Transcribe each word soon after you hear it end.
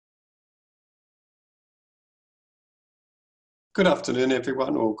Good afternoon,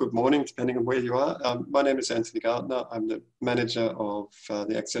 everyone, or good morning, depending on where you are. My name is Anthony Gardner. I'm the manager of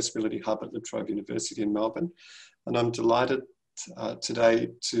the Accessibility Hub at La Trobe University in Melbourne. And I'm delighted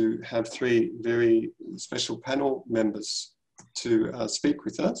today to have three very special panel members to speak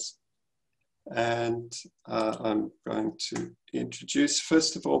with us. And I'm going to introduce,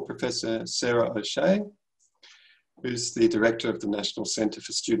 first of all, Professor Sarah O'Shea, who's the Director of the National Centre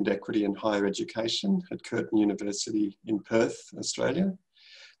for Student Equity in Higher Education at Curtin University in Perth, Australia,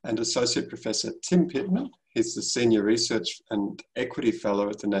 and Associate Professor Tim Pittman. He's the Senior Research and Equity Fellow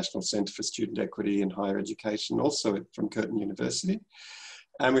at the National Centre for Student Equity in Higher Education, also from Curtin University.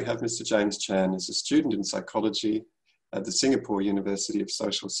 And we have Mr. James Chan as a student in psychology at the Singapore University of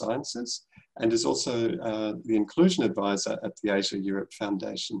Social Sciences, and is also the Inclusion Advisor at the Asia Europe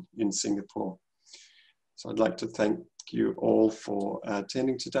Foundation in Singapore. So I'd like to thank you all for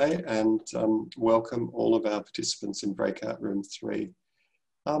attending today and welcome all of our participants in Breakout Room 3.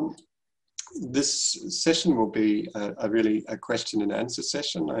 This session will be really a question and answer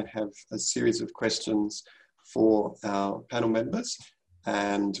session. I have a series of questions for our panel members,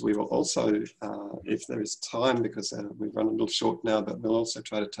 and we will also, if there is time, because we've run a little short now, but we'll also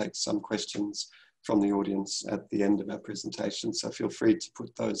try to take some questions from the audience at the end of our presentation. So feel free to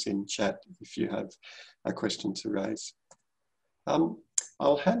put those in chat if you have a question to raise.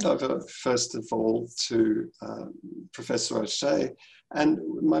 I'll hand over first of all to Professor O'Shea. And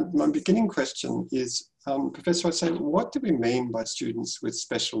my beginning question is, Professor O'Shea, what do we mean by students with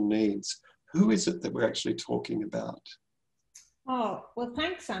special needs? Who is it that we're actually talking about? Oh, well,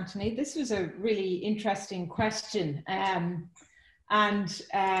 thanks, Anthony. This was a really interesting question.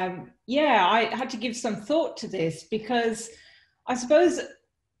 Yeah, I had to give some thought to this because I suppose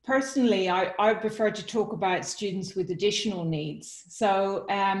personally, I prefer to talk about students with additional needs. So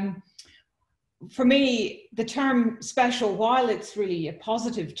for me, the term special, while it's really a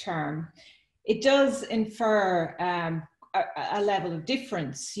positive term, it does infer a level of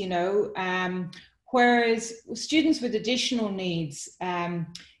difference, you know, whereas students with additional needs,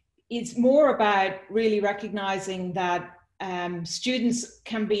 it's more about really recognizing that students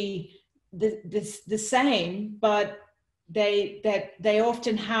can be the same, but they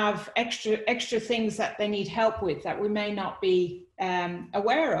often have extra things that they need help with that we may not be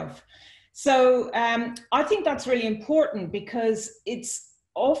aware of. So I think that's really important because it's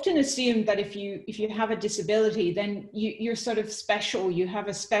often assumed that if you have a disability, then you're sort of special, you have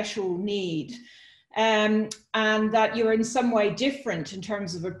a special need. And that you're in some way different in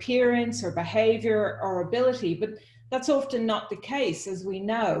terms of appearance or behavior or ability, but that's often not the case, as we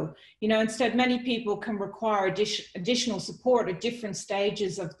know. You know, instead, many people can require additional support at different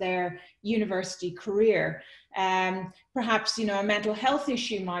stages of their university career. Perhaps, you know, a mental health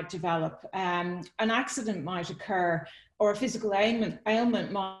issue might develop, an accident might occur, or a physical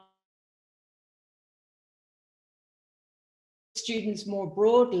ailment might. Students more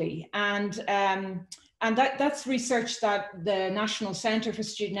broadly, and that's research that the National Centre for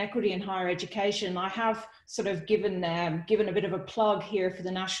Student Equity in Higher Education. I have sort of given a bit of a plug here for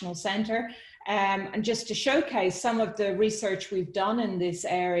the National Centre, and just to showcase some of the research we've done in this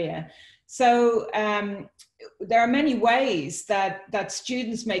area. So there are many ways that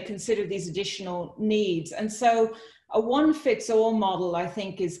students may consider these additional needs, and so a one-fits-all model, I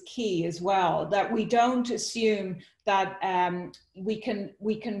think, is key as well, that we don't assume that we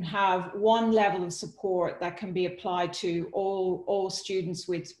can have one level of support that can be applied to all students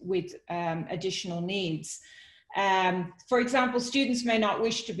with additional needs. For example, students may not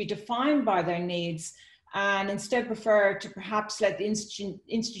wish to be defined by their needs and instead prefer to perhaps let the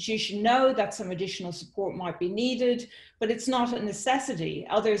institution know that some additional support might be needed, but it's not a necessity.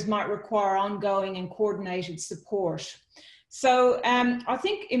 Others might require ongoing and coordinated support. So I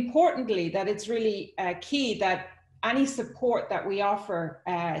think importantly that it's really key that any support that we offer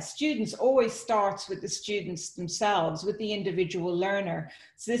students always starts with the students themselves, with the individual learner.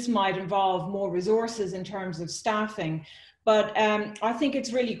 So this might involve more resources in terms of staffing, but I think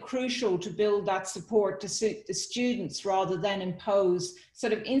it's really crucial to build that support to suit the students rather than impose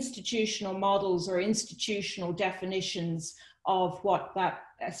sort of institutional models or institutional definitions of what that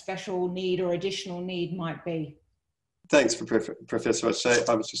special need or additional need might be. Thanks, Professor O'Shea.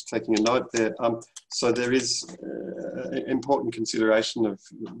 I was just taking a note there. So there is important consideration of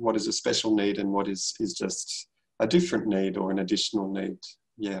what is a special need and what is just a different need or an additional need.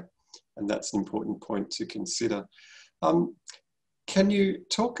 Yeah, and that's an important point to consider. Can you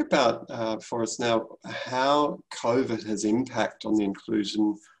talk about for us now how COVID has impacted on the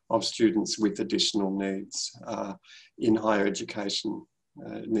inclusion of students with additional needs in higher education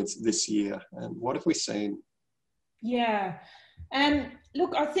this year, and what have we seen? Yeah.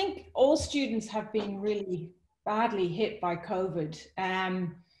 Look, I think all students have been really badly hit by COVID.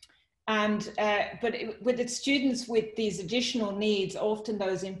 With the students with these additional needs, often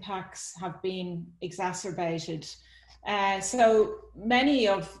those impacts have been exacerbated. So many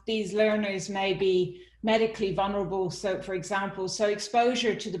of these learners may be medically vulnerable. So for example, so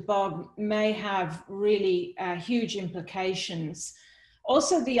exposure to the bug may have really huge implications.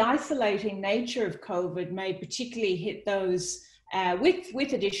 Also, the isolating nature of COVID may particularly hit those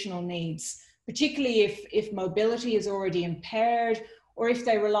with additional needs, particularly if mobility is already impaired or if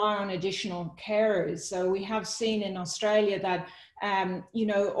they rely on additional carers. So we have seen in Australia that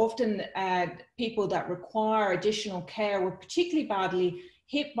often people that require additional care were particularly badly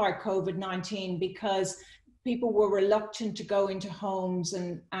hit by COVID-19 because people were reluctant to go into homes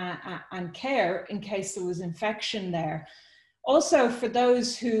and care in case there was infection there. Also, for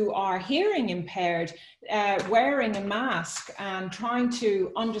those who are hearing impaired, wearing a mask and trying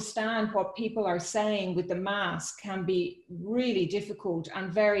to understand what people are saying with the mask can be really difficult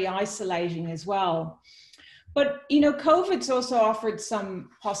and very isolating as well. But, COVID's also offered some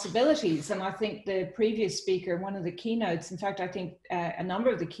possibilities. And I think the previous speaker, one of the keynotes, in fact, I think a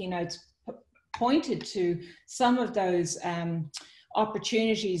number of the keynotes pointed to some of those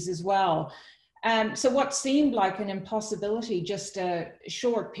opportunities as well. So what seemed like an impossibility just a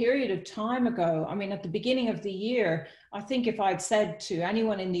short period of time ago, I mean, at the beginning of the year, I think if I'd said to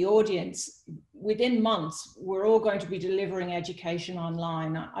anyone in the audience, within months, we're all going to be delivering education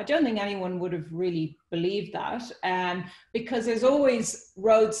online, I don't think anyone would have really believed that, because there's always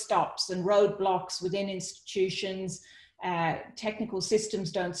road stops and roadblocks within institutions. Technical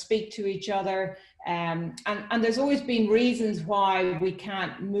systems don't speak to each other. And there's always been reasons why we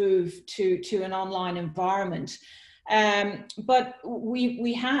can't move to an online environment. But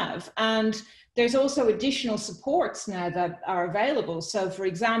we have, and there's also additional supports now that are available. So for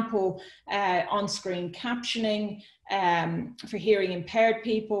example, on-screen captioning for hearing impaired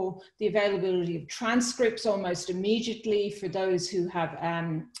people, the availability of transcripts almost immediately for those who have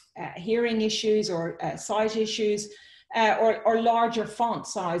hearing issues or sight issues. Or larger font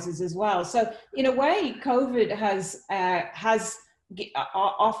sizes as well. So in a way, COVID has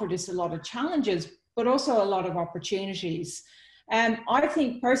offered us a lot of challenges, but also a lot of opportunities. I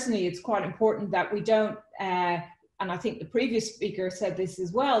think personally, it's quite important that we don't, and I think the previous speaker said this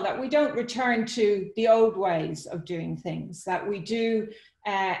as well, that we don't return to the old ways of doing things, that we do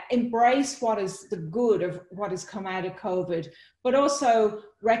embrace what is the good of what has come out of COVID, but also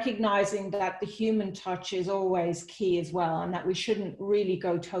recognizing that the human touch is always key as well, and that we shouldn't really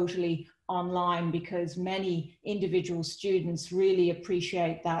go totally online because many individual students really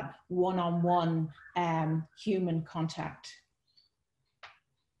appreciate that one-on-one human contact.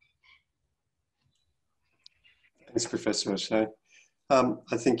 Thanks, Professor O'Shea.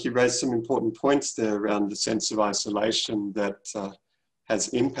 I think you raised some important points there around the sense of isolation that has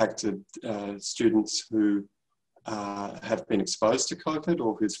impacted students who have been exposed to COVID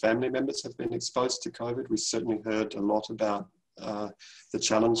or whose family members have been exposed to COVID. We certainly heard a lot about the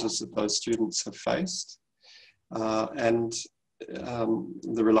challenges that those students have faced and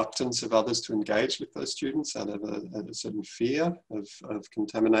the reluctance of others to engage with those students out of a certain fear of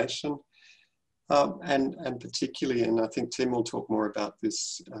contamination. And particularly, and I think Tim will talk more about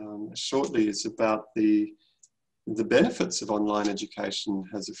this shortly, is about the benefits of online education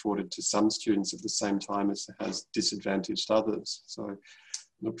has afforded to some students at the same time as it has disadvantaged others. So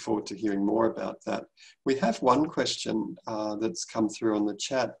look forward to hearing more about that. We have one question that's come through on the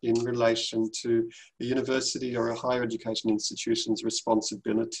chat in relation to a university or a higher education institution's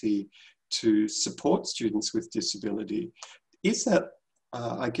responsibility to support students with disability. Is that,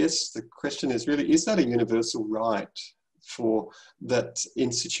 I guess the question is really, is that a universal right for that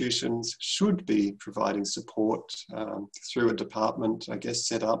institutions should be providing support through a department, I guess,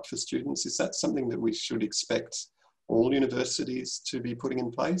 set up for students? Is that something that we should expect all universities to be putting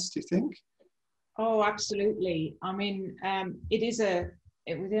in place, do you think? Oh, absolutely. I mean,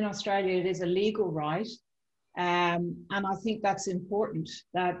 within Australia, it is a legal right. And I think that's important,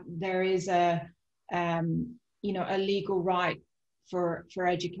 that there is a legal right for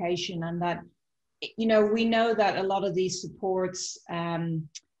education, and that, we know that a lot of these supports and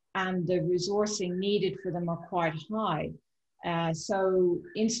the resourcing needed for them are quite high. So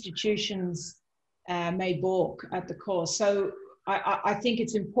institutions may balk at the cost. So I think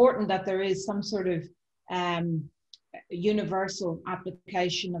it's important that there is some sort of universal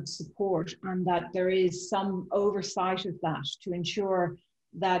application of support, and that there is some oversight of that to ensure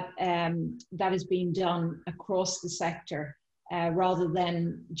that that is being done across the sector. rather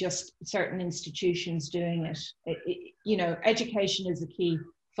than just certain institutions doing it. You know, education is a key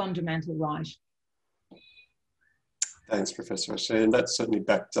fundamental right. Thanks, Professor O'Shea, and that's certainly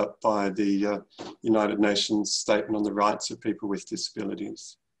backed up by the United Nations Statement on the Rights of People with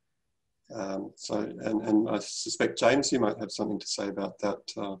Disabilities. And I suspect, James, you might have something to say about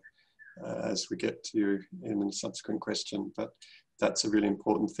that as we get to you in a subsequent question, but that's a really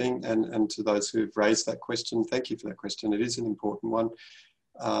important thing. And to those who've raised that question, thank you for that question. It is an important one.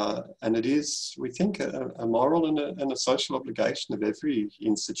 And it is, we think, a moral and a social obligation of every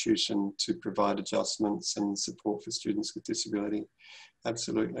institution to provide adjustments and support for students with disability.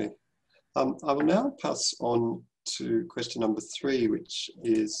 Absolutely. I will now pass on to question number 3, which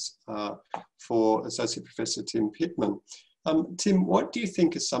is for Associate Professor Tim Pittman. Tim, what do you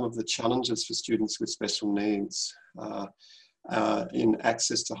think are some of the challenges for students with special needs in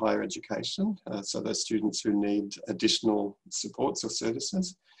access to higher education? So those students who need additional supports or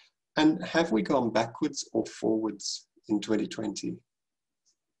services. And have we gone backwards or forwards in 2020?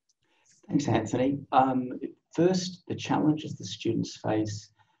 Thanks, Anthony. First, the challenges the students face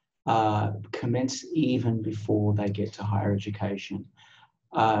commence even before they get to higher education.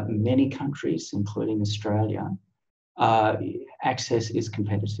 Many countries, including Australia, access is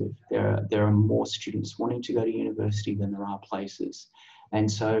competitive. There are more students wanting to go to university than there are places.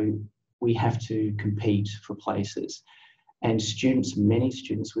 And so we have to compete for places. And many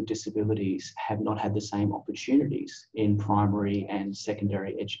students with disabilities have not had the same opportunities in primary and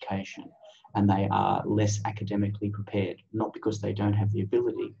secondary education. And they are less academically prepared, not because they don't have the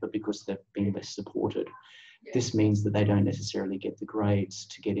ability, but because they've been less supported. This means that they don't necessarily get the grades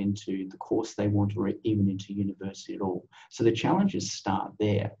to get into the course they want or even into university at all. So the challenges start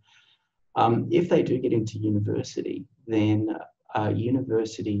there. If they do get into university, then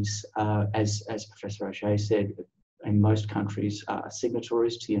universities, as Professor O'Shea said, in most countries are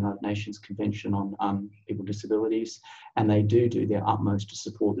signatories to the United Nations Convention on People with Disabilities, and they do their utmost to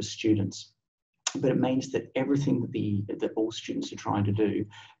support the students. But it means that everything that all students are trying to do,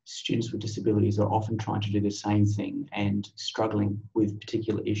 students with disabilities are often trying to do the same thing and struggling with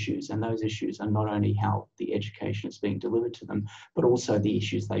particular issues. And those issues are not only how the education is being delivered to them, but also the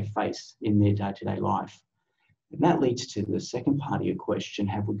issues they face in their day-to-day life. And that leads to the second part of your question,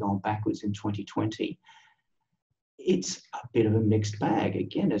 have we gone backwards in 2020? It's a bit of a mixed bag.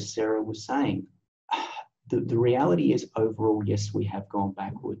 Again, as Sarah was saying, the reality is overall, yes, we have gone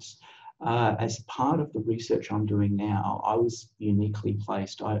backwards. As part of the research I'm doing now, I was uniquely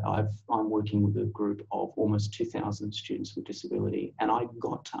placed. I'm working with a group of almost 2,000 students with disability, and I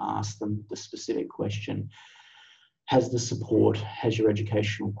got to ask them the specific question, has your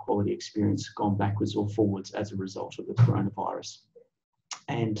educational quality experience gone backwards or forwards as a result of the coronavirus?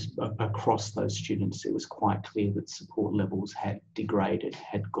 And across those students, it was quite clear that support levels had degraded,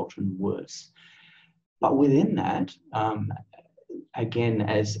 had gotten worse. But within that, again,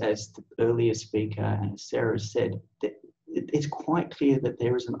 as the earlier speaker and Sarah said, it's quite clear that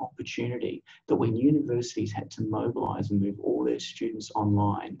there is an opportunity that when universities had to mobilise and move all their students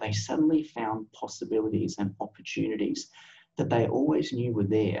online, they suddenly found possibilities and opportunities that they always knew were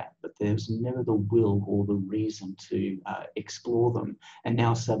there, but there was never the will or the reason to explore them. And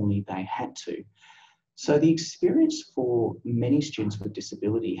now suddenly they had to. So the experience for many students with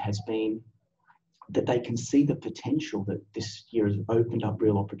disability has been that they can see the potential that this year has opened up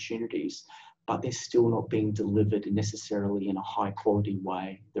real opportunities, but they're still not being delivered necessarily in a high quality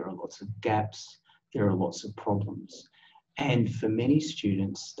way. There are lots of gaps, there are lots of problems. And for many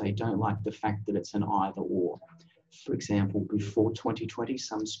students, they don't like the fact that it's an either or. For example, before 2020,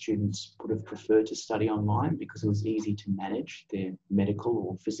 some students would have preferred to study online because it was easy to manage their medical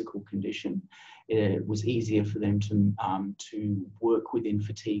or physical condition. It was easier for them to work within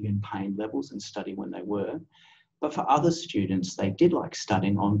fatigue and pain levels and study when they were. But for other students, they did like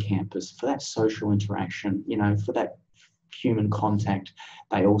studying on campus for that social interaction, for that human contact.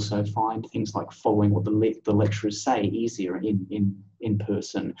 They also find things like following what the lecturers say easier in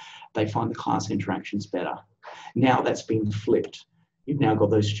person. They find the class interactions better. Now that's been flipped. You've now got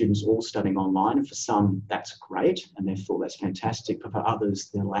those students all studying online, and for some that's great and they thought that's fantastic, but for others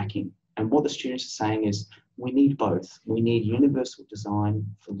they're lacking. And what the students are saying is we need both. We need universal design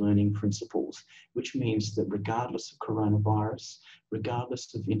for learning principles, which means that regardless of coronavirus,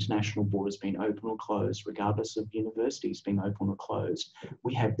 regardless of international borders being open or closed, regardless of universities being open or closed,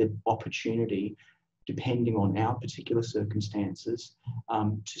 we have the opportunity, depending on our particular circumstances,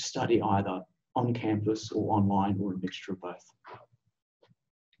 to study either on campus or online or a mixture of both.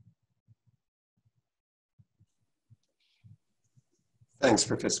 Thanks,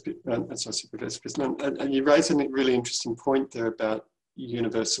 Associate Professor Pisman. And you raise a really interesting point there about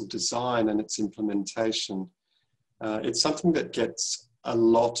universal design and its implementation. It's something that gets a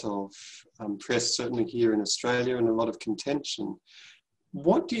lot of press, certainly here in Australia, and a lot of contention.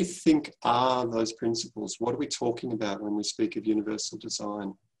 What do you think are those principles? What are we talking about when we speak of universal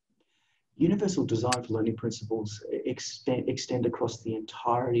design? Universal design for learning principles extend across the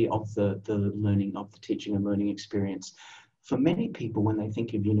entirety of the learning, of the teaching and learning experience. For many people, when they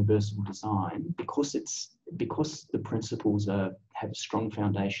think of universal design, because the principles have a strong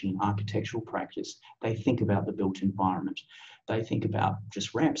foundation in architectural practice, they think about the built environment. They think about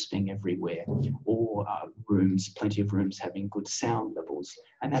just ramps being everywhere, or rooms, plenty of rooms having good sound levels.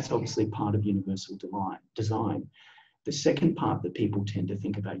 And that's obviously part of universal design. The second part that people tend to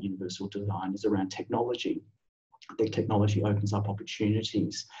think about universal design is around technology. The technology opens up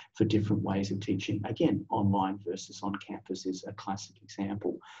opportunities for different ways of teaching. Again, online versus on campus is a classic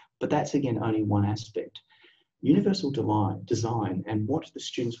example. But that's, again, only one aspect. Universal design and what the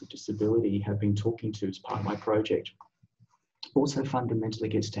students with disability have been talking to as part of my project also fundamentally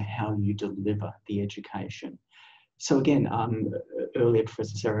gets to how you deliver the education. So again, earlier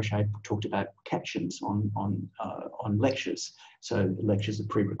Professor Sarachet talked about captions on lectures. So lectures are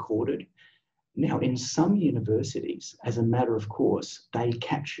pre-recorded. Now, in some universities, as a matter of course, they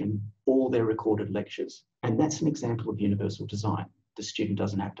caption all their recorded lectures. And that's an example of universal design. The student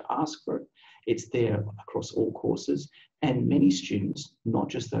doesn't have to ask for it. It's there across all courses. And many students, not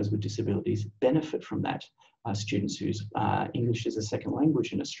just those with disabilities, benefit from that. Students whose English is a second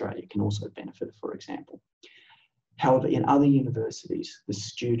language in Australia can also benefit, for example. However, in other universities, the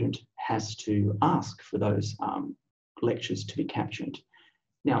student has to ask for those lectures to be captioned.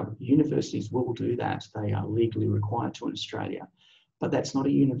 Now, universities will do that. They are legally required to in Australia, but that's not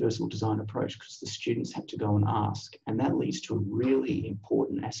a universal design approach because the students have to go and ask. And that leads to a really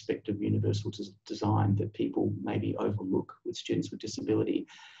important aspect of universal design that people maybe overlook with students with disability.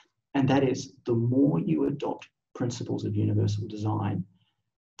 And that is, the more you adopt principles of universal design,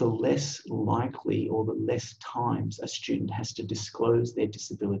 the less likely or the less times a student has to disclose their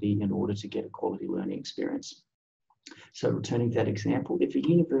disability in order to get a quality learning experience. So returning to that example, if a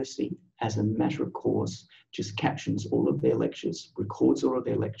university, as a matter of course, just captions all of their lectures, records all of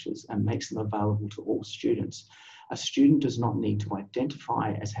their lectures, and makes them available to all students, a student does not need to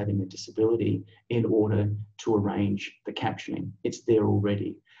identify as having a disability in order to arrange the captioning. It's there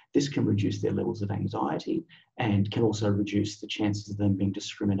already. This can reduce their levels of anxiety and can also reduce the chances of them being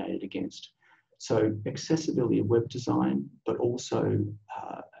discriminated against. So accessibility of web design, but also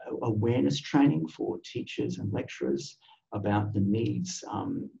awareness training for teachers and lecturers about the needs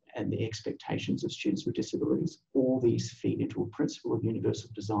and the expectations of students with disabilities. All these feed into a principle of universal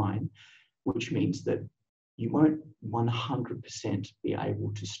design, which means that you won't 100% be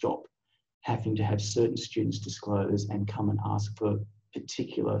able to stop having to have certain students disclose and come and ask for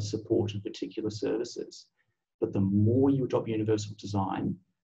particular support and particular services. But the more you adopt universal design,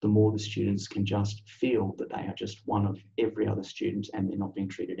 the more the students can just feel that they are just one of every other student and they're not being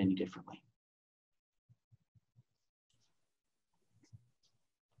treated any differently.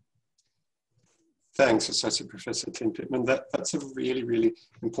 Thanks, Associate Professor Tim Pittman. That's a really, really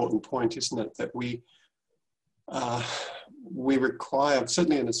important point, isn't it? That we require,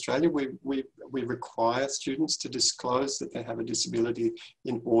 certainly in Australia, we require students to disclose that they have a disability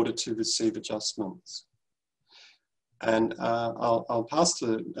in order to receive adjustments. And I'll pass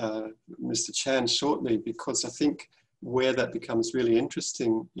to Mr. Chan shortly, because I think where that becomes really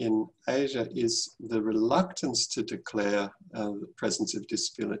interesting in Asia is the reluctance to declare the presence of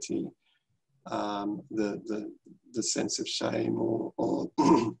disability, the sense of shame or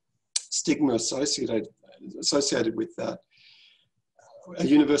stigma associated with that. A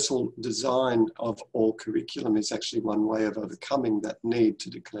universal design of all curriculum is actually one way of overcoming that need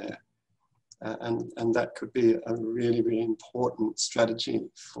to declare. And that could be a really, really important strategy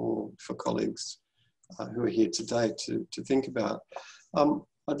for colleagues who are here today to think about.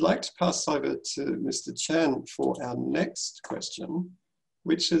 I'd like to pass over to Mr. Chan for our next question,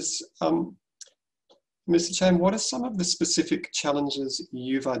 which is, Mr. Chan, what are some of the specific challenges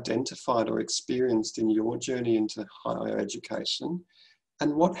you've identified or experienced in your journey into higher education,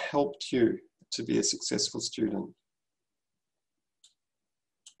 and what helped you to be a successful student?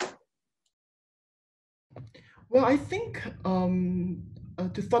 Well, I think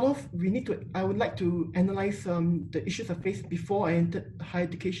to start off, I would like to analyze the issues I faced before I entered higher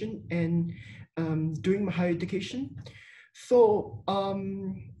education and during my higher education. So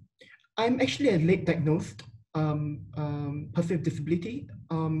I'm actually a late diagnosed person with disability.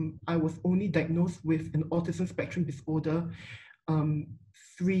 I was only diagnosed with an autism spectrum disorder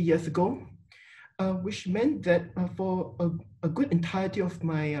 3 years ago, which meant that for a good entirety of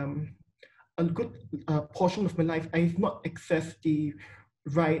my, a good portion of my life, I've not accessed the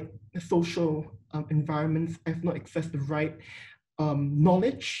right social environments. I've not accessed the right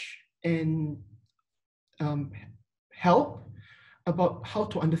knowledge and help about how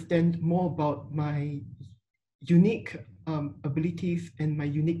to understand more about my unique abilities and my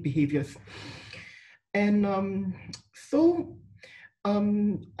unique behaviors. And so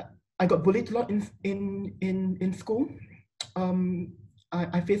I got bullied a lot in school.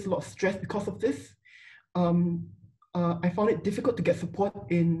 I faced a lot of stress because of this. I found it difficult to get support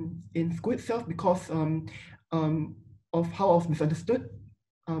in school itself because of how I was misunderstood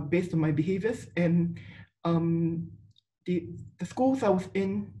based on my behaviors. And the schools I was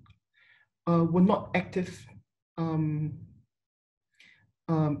in were not active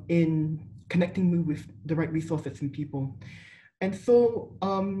in connecting me with the right resources and people. And so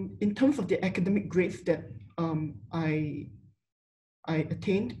in terms of the academic grades that I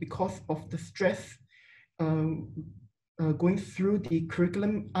attained because of the stress going through the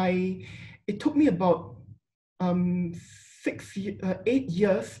curriculum, it took me about 8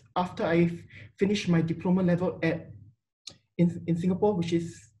 years after I finished my diploma level in Singapore, which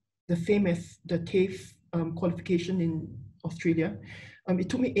is the same as the TAFE qualification in Australia. It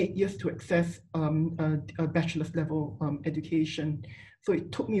took me 8 years to access a bachelor's level education. So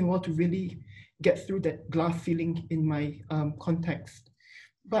it took me a while to really get through that glass ceiling in my context.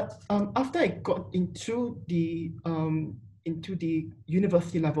 But after I got into the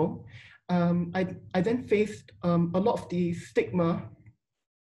university level, I then faced a lot of the stigma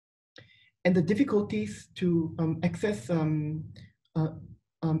and the difficulties to access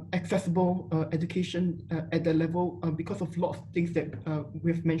accessible education at the level because of a lot of things that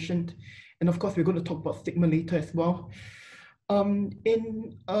we've mentioned. And of course, we're going to talk about stigma later as well.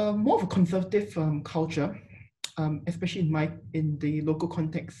 In more of a conservative culture, especially in the local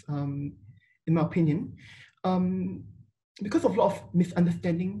context, in my opinion, because of a lot of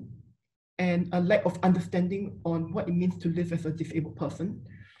misunderstanding and a lack of understanding on what it means to live as a disabled person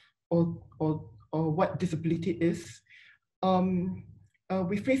or what disability is,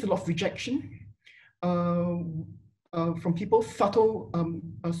 we face a lot of rejection from people, subtle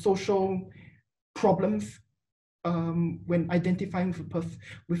social problems when identifying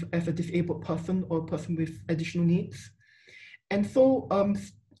with as a disabled person or a person with additional needs. And so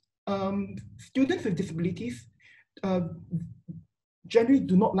students with disabilities generally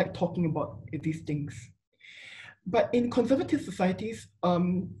do not like talking about these things. But in conservative societies,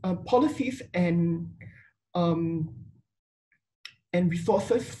 policies and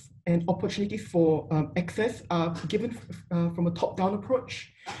resources and opportunities for access are given from a top-down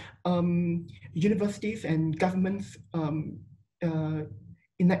approach. Universities and governments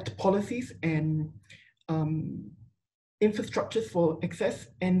enact policies and infrastructures for access,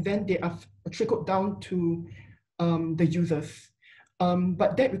 and then they are trickled down to the users.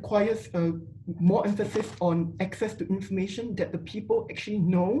 But that requires more emphasis on access to information, that the people actually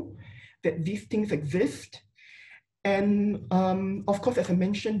know that these things exist. And of course, as I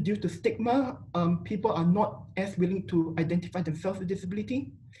mentioned, due to stigma, people are not as willing to identify themselves with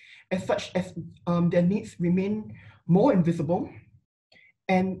disability, as such as their needs remain more invisible,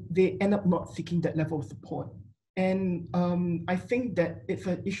 and they end up not seeking that level of support. And I think that it's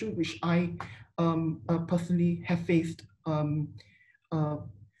an issue which I personally have faced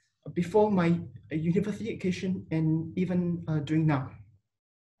before my university education and even during now.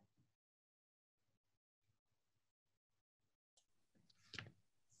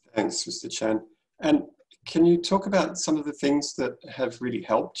 Thanks, Mr. Chan. And can you talk about some of the things that have really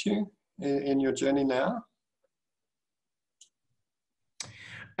helped you in your journey now?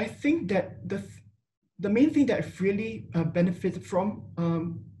 I think that the main thing that I've really benefited from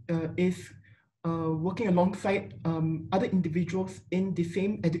is working alongside other individuals in the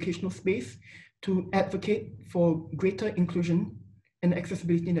same educational space to advocate for greater inclusion and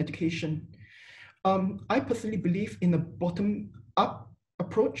accessibility in education. I personally believe in a bottom-up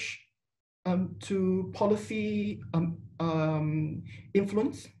approach to policy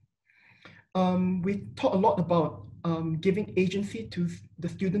influence. We talk a lot about giving agency to the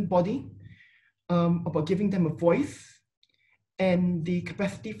student body, about giving them a voice and the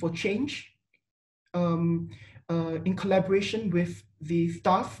capacity for change in collaboration with the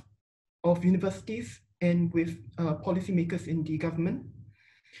staff of universities and with policymakers in the government.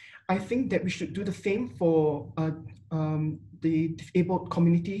 I think that we should do the same for the disabled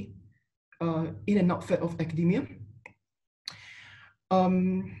community in and outside of academia.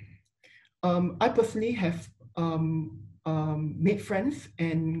 I personally have made friends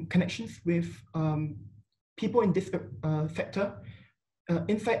and connections with people in this sector,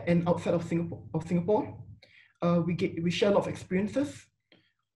 inside and outside of Singapore. We share a lot of experiences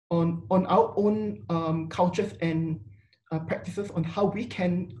on our own cultures and practices on how we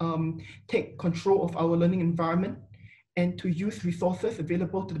can take control of our learning environment and to use resources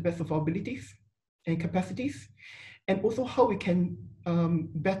available to the best of our abilities and capacities, and also how we can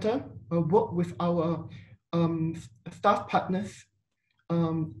better work with our staff partners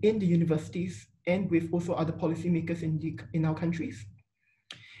in the universities and with also other policymakers in our countries,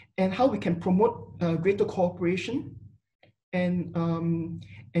 and how we can promote greater cooperation and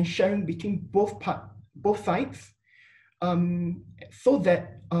sharing between both sides, so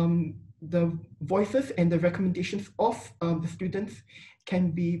that the voices and the recommendations of the students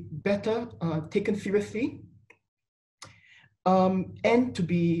can be better taken seriously and to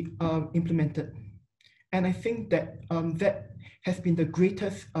be implemented. And I think that that has been the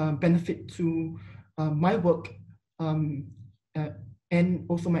greatest benefit to my work and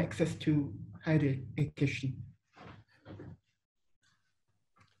also my access to higher education.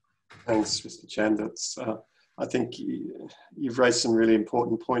 Thanks, Mr. Chan. That's, I think you've raised some really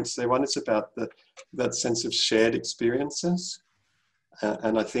important points there. One is about that sense of shared experiences.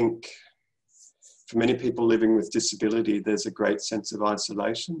 And I think for many people living with disability, there's a great sense of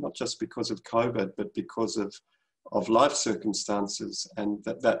isolation, not just because of COVID, but because of life circumstances. And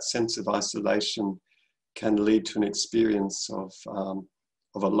that sense of isolation can lead to an experience of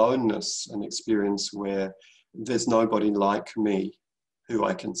aloneness, an experience where there's nobody like me who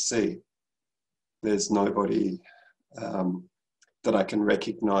I can see. There's nobody that I can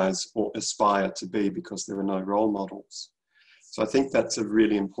recognize or aspire to be because there are no role models. So I think that's a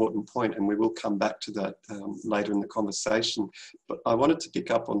really important point, and we will come back to that later in the conversation. But I wanted to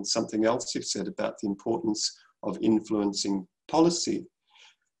pick up on something else you've said about the importance of influencing policy.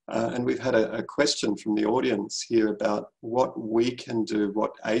 And we've had a question from the audience here about what we can do,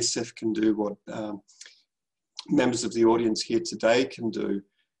 what ASEF can do, what members of the audience here today can do,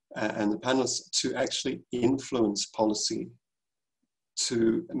 and the panelists, to actually influence policy,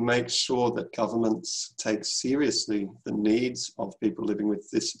 to make sure that governments take seriously the needs of people living with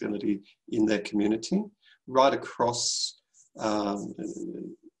disability in their community, right across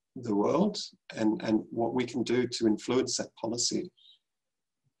the world, and what we can do to influence that policy.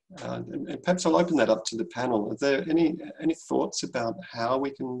 And perhaps I'll open that up to the panel. Are there any thoughts about how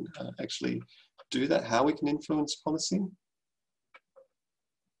we can actually do that, how we can influence policy?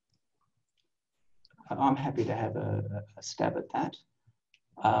 I'm happy to have a stab at that.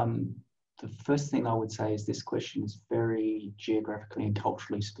 The first thing I would say is this question is very geographically and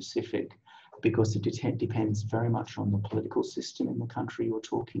culturally specific, because it depends very much on the political system in the country you're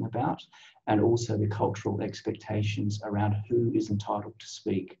talking about, and also the cultural expectations around who is entitled to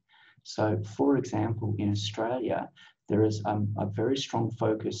speak. So, for example, in Australia, there is a very strong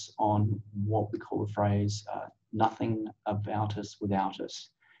focus on what we call the phrase, nothing about us without us,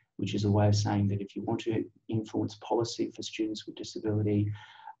 which is a way of saying that if you want to influence policy for students with disability,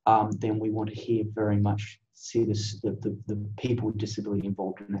 then we want to hear very much, see the people with disability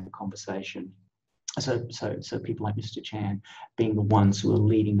involved in that conversation. So people like Mr. Chan being the ones who are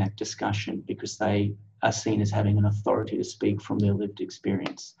leading that discussion because they are seen as having an authority to speak from their lived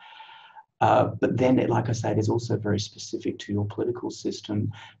experience. But then, like I say, it is also very specific to your political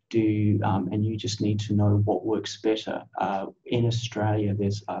system. And you just need to know what works better. In Australia,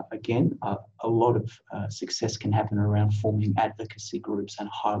 there's, again, a lot of success can happen around forming advocacy groups and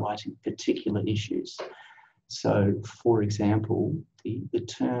highlighting particular issues. So, for example, the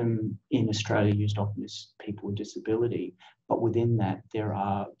term in Australia used often is people with disability, but within that, there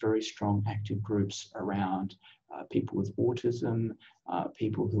are very strong active groups around people with autism,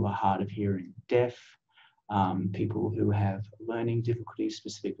 people who are hard of hearing deaf, people who have learning difficulties,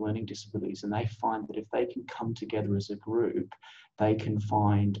 specific learning disabilities, and they find that if they can come together as a group, they can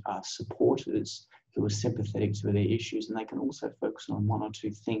find supporters who are sympathetic to their issues, and they can also focus on one or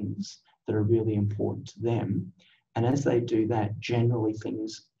two things that are really important to them. And as they do that, generally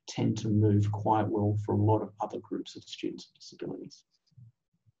things tend to move quite well for a lot of other groups of students with disabilities.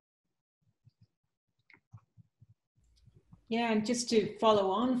 Yeah, and just to follow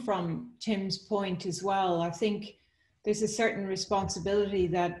on from Tim's point as well, I think there's a certain responsibility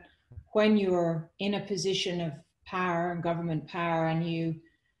that when you're in a position of power and government power, and you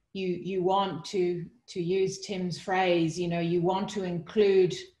want to use Tim's phrase, you know, you want to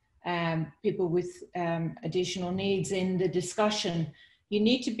include people with additional needs in the discussion, you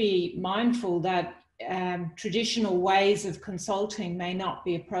need to be mindful that traditional ways of consulting may not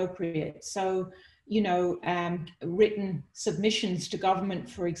be appropriate. So, you know, written submissions to government,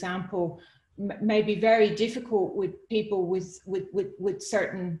 for example, may be very difficult with people with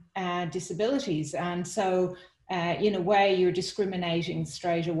certain disabilities. And so in a way, you're discriminating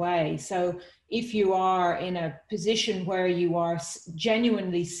straight away. So if you are in a position where you are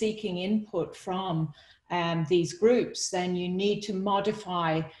genuinely seeking input from these groups, then you need to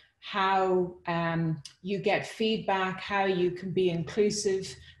modify how you get feedback, how you can be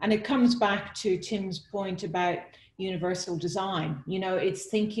inclusive. And it comes back to Tim's point about universal design. You know, it's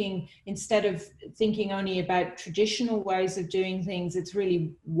thinking, instead of thinking only about traditional ways of doing things, it's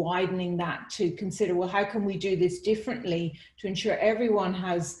really widening that to consider, well, how can we do this differently to ensure everyone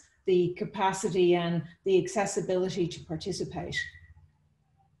has the capacity and the accessibility to participate?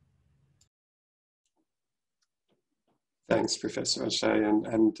 Thanks, Professor O'Shea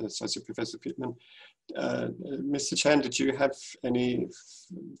and Associate Professor Pittman. Mr. Chan, did you have any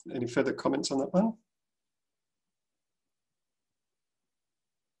further comments on that one?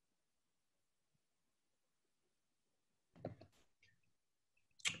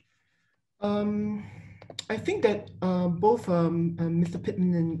 I think that both Mr.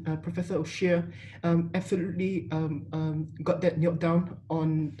 Pittman and Professor O'Shea absolutely got that nailed down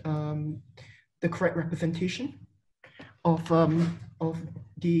on the correct representation of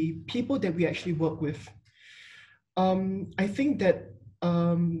the people that we actually work with. I think that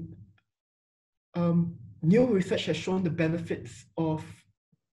new research has shown the benefits of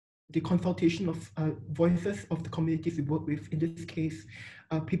the consultation of voices of the communities we work with, in this case,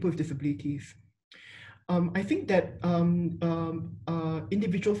 people with disabilities. I think that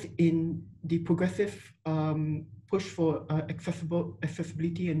individuals in the progressive push for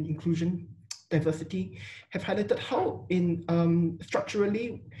accessibility and inclusion, diversity, have highlighted how in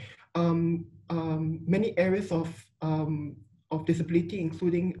structurally many areas of disability,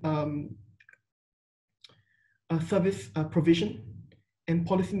 including service provision and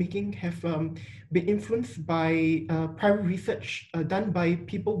policymaking, have been influenced by private research done by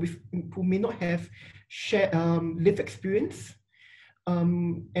people who may not have shared lived experience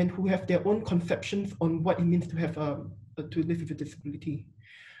and who have their own conceptions on what it means to have to live with a disability.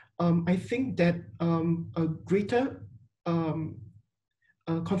 I think that a greater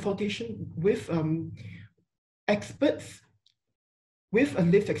consultation with experts with a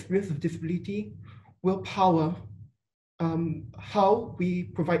lived experience of disability will power how we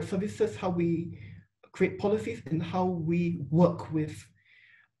provide services, how we create policies, and how we work with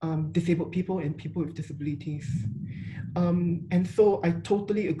disabled people and people with disabilities. And so I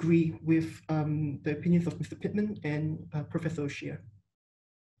totally agree with the opinions of Mr. Pittman and Professor O'Shea.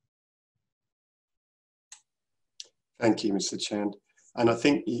 Thank you, Mr. Chan. And I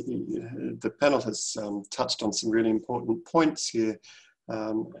think the panel has touched on some really important points here.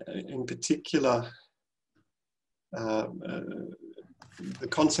 In particular, the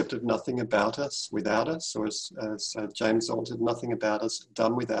concept of nothing about us without us, or as James altered, nothing about us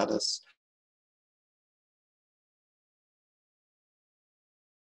done without us.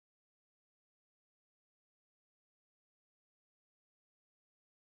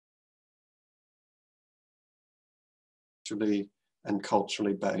 And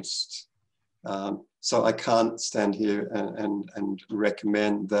culturally based. So I can't stand here and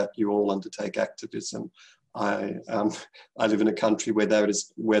recommend that you all undertake activism. I live in a country where that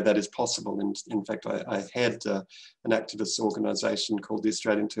is possible. And in fact, I head an activist organisation called the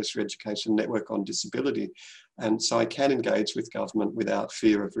Australian Tertiary Education Network on Disability. And so I can engage with government without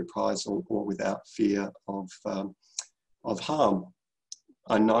fear of reprisal or without fear of harm.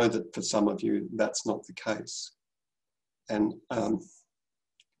 I know that for some of you, that's not the case. And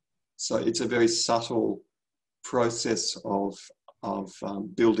so it's a very subtle process of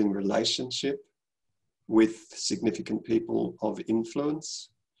building relationship with significant people of influence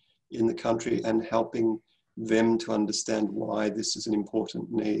in the country and helping them to understand why this is an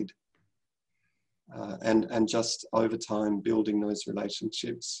important need. And just over time, building those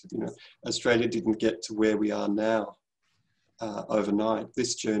relationships. You know, Australia didn't get to where we are now overnight.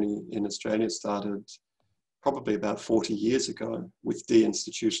 This journey in Australia started probably about 40 years ago with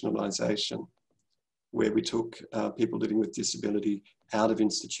deinstitutionalisation, where we took people living with disability out of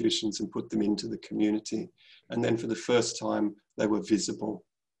institutions and put them into the community. And then for the first time, they were visible.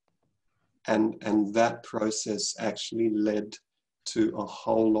 And that process actually led to a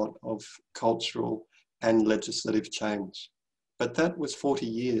whole lot of cultural and legislative change. But that was 40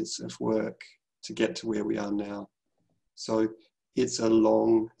 years of work to get to where we are now. So it's a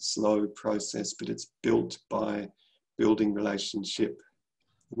long, slow process, but it's built by building relationship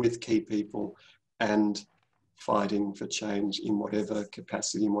with key people and fighting for change in whatever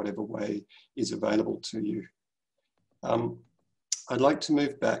capacity, in whatever way is available to you. I'd like to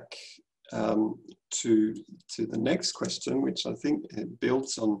move back to the next question, which I think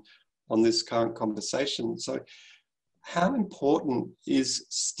builds on this current conversation. So, how important is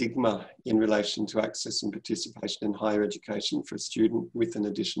stigma in relation to access and participation in higher education for a student with an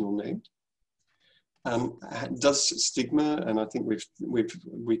additional need? Does stigma, and I think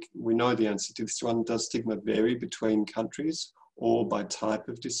we know the answer to this one, does stigma vary between countries or by type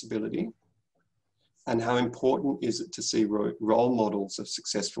of disability? And how important is it to see role models of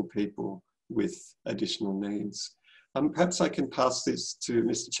successful people with additional needs? Perhaps I can pass this to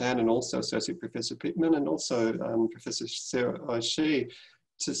Mr. Chan and also Associate Professor Pittman and also Professor Sarah Oshie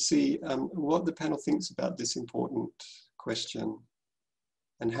to see what the panel thinks about this important question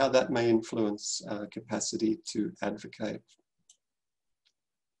and how that may influence capacity to advocate.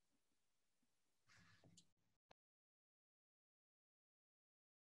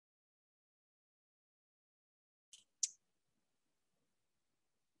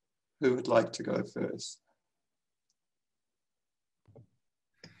 Who would like to go first?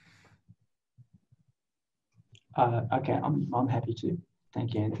 Okay, I'm happy to.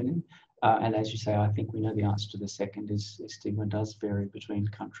 Thank you, Anthony. And as you say, I think we know the answer to the second is stigma does vary between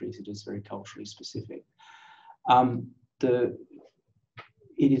countries. It is very culturally specific. It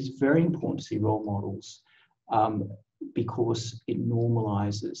is very important to see role models because it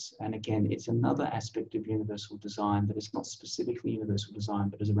normalizes. And again, it's another aspect of universal design that is not specifically universal design,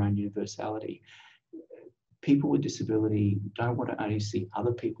 but is around universality. People with disability don't want to only see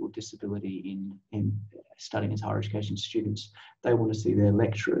other people with disability in studying as higher education students. They want to see their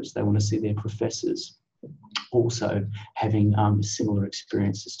lecturers, they want to see their professors also having similar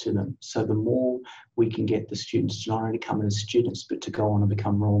experiences to them. So the more we can get the students to not only come in as students, but to go on and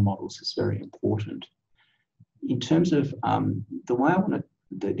become role models is very important. In terms of the way I want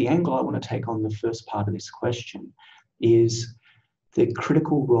to, the angle I want to take on the first part of this question is the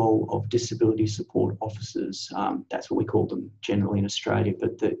critical role of disability support officers. That's what we call them generally in Australia,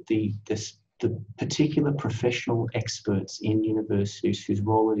 but the particular professional experts in universities whose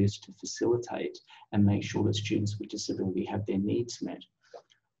role it is to facilitate and make sure that students with disability have their needs met.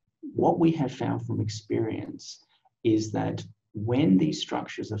 What we have found from experience is that when these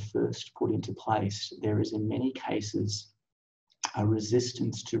structures are first put into place, there is in many cases a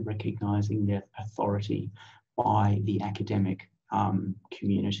resistance to recognising their authority by the academic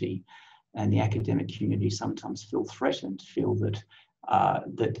community, and the academic community sometimes feel threatened, feel that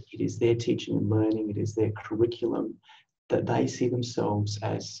that it is their teaching and learning, it is their curriculum, that they see themselves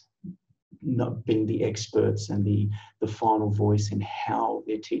as not being the experts and the final voice in how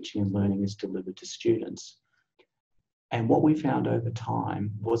their teaching and learning is delivered to students. And what we found over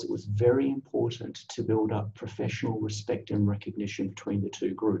time was it was very important to build up professional respect and recognition between the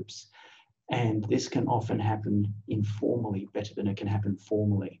two groups. And this can often happen informally better than it can happen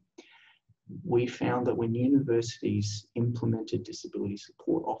formally. We found that when universities implemented disability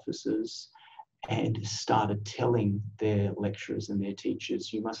support officers and started telling their lecturers and their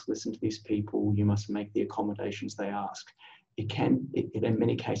teachers, you must listen to these people, you must make the accommodations they ask, it in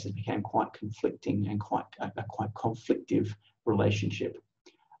many cases became quite conflicting and quite conflictive relationship.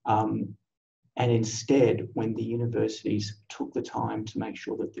 And instead, when the universities took the time to make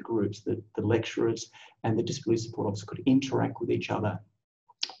sure that the groups, the lecturers and the disability support officers could interact with each other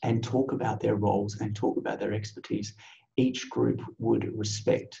and talk about their roles and talk about their expertise, each group would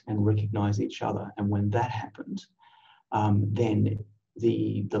respect and recognise each other. And when that happened, then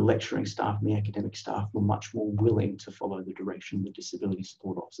the lecturing staff and the academic staff were much more willing to follow the direction of the disability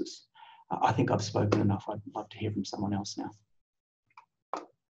support officers. I think I've spoken enough. I'd love to hear from someone else now.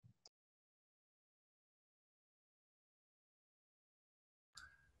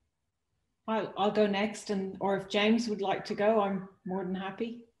 I'll go next, or if James would like to go, I'm more than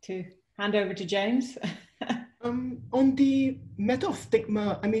happy to hand over to James. On the matter of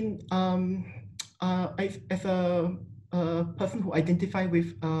stigma, I mean, as a person who identify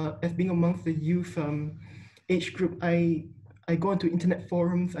with as being amongst the youth age group, I go into internet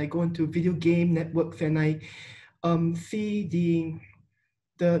forums, I go into video game networks, and I see the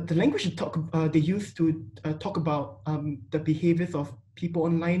language they use to talk about the behaviors of people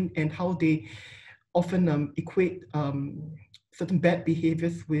online and how they often equate certain bad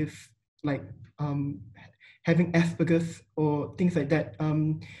behaviors with like having Asperger's or things like that.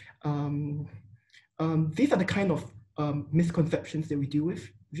 These are the kind of misconceptions that we deal with.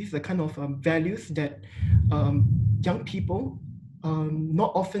 These are the kind of values that young people,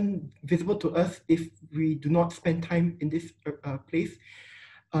 not often visible to us if we do not spend time in this place,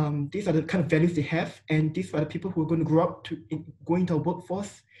 these are the kind of values they have, and these are the people who are going to grow up to go into our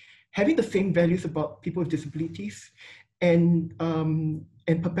workforce, having the same values about people with disabilities, and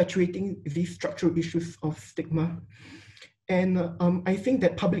perpetuating these structural issues of stigma. And I think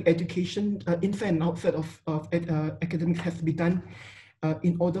that public education inside and outside of academics has to be done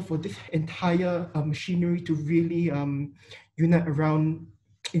in order for this entire machinery to really unite around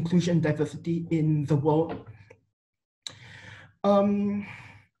inclusion and diversity in the world.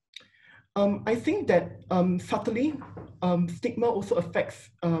 I think that subtly, stigma also affects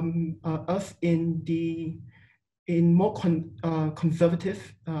us in more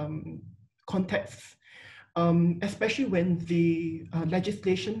conservative contexts, especially when the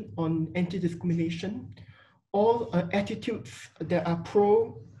legislation on anti-discrimination, all attitudes that are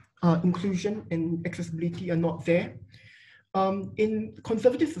pro-inclusion and accessibility are not there. In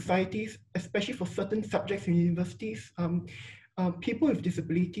conservative societies, especially for certain subjects in universities, people with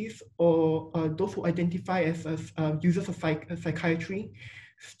disabilities or those who identify as users of psychiatry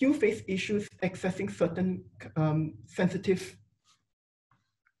still face issues accessing certain sensitive,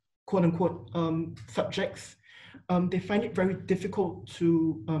 quote unquote, subjects. They find it very difficult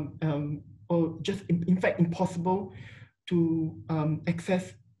to, or just in fact impossible to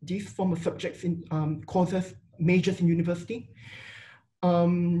access these form of subjects in courses, majors in university.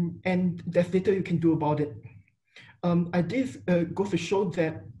 And there's little you can do about it. This goes to show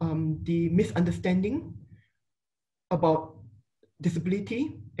that the misunderstanding about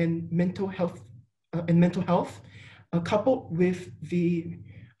disability and mental health, coupled with the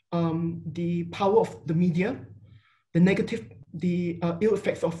power of the media, the ill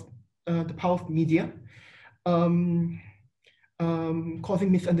effects of the power of media, causing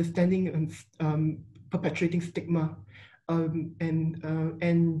misunderstanding and perpetuating stigma,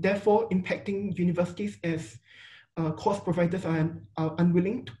 and therefore impacting universities as course providers are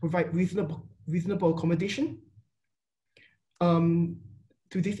unwilling to provide reasonable accommodation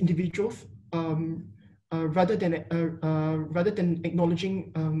to these individuals, rather than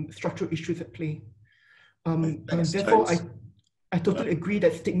acknowledging structural issues at play. Thanks, therefore, James. I totally agree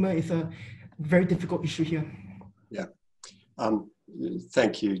that stigma is a very difficult issue here. Yeah.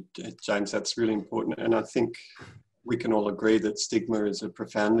 Thank you, James. That's really important. And I think we can all agree that stigma is a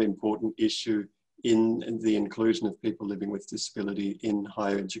profoundly important issue in the inclusion of people living with disability in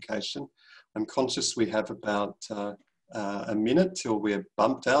higher education. I'm conscious we have about a minute till we're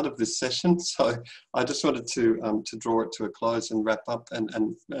bumped out of this session. So I just wanted to draw it to a close and wrap up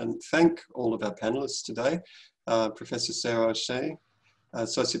and thank all of our panelists today, Professor Sarah O'Shea,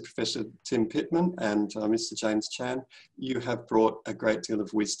 Associate Professor Tim Pittman, and Mr. James Chan. You have brought a great deal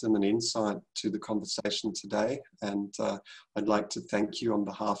of wisdom and insight to the conversation today, and I'd like to thank you on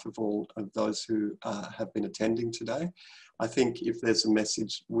behalf of all of those who have been attending today. I think if there's a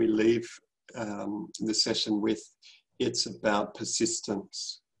message we leave the session with, it's about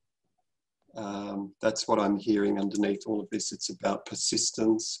persistence. That's what I'm hearing underneath all of this. It's about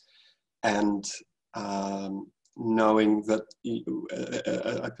persistence and knowing that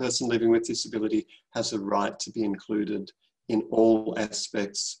a person living with disability has a right to be included in all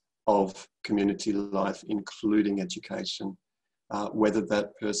aspects of community life, including education, whether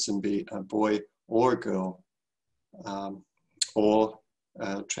that person be a boy or a girl, or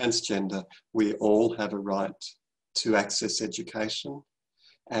transgender. We all have a right to access education,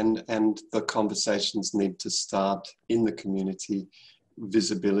 and the conversations need to start in the community.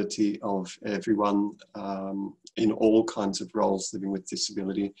 Visibility of everyone in all kinds of roles living with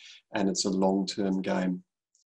disability, and it's a long-term game.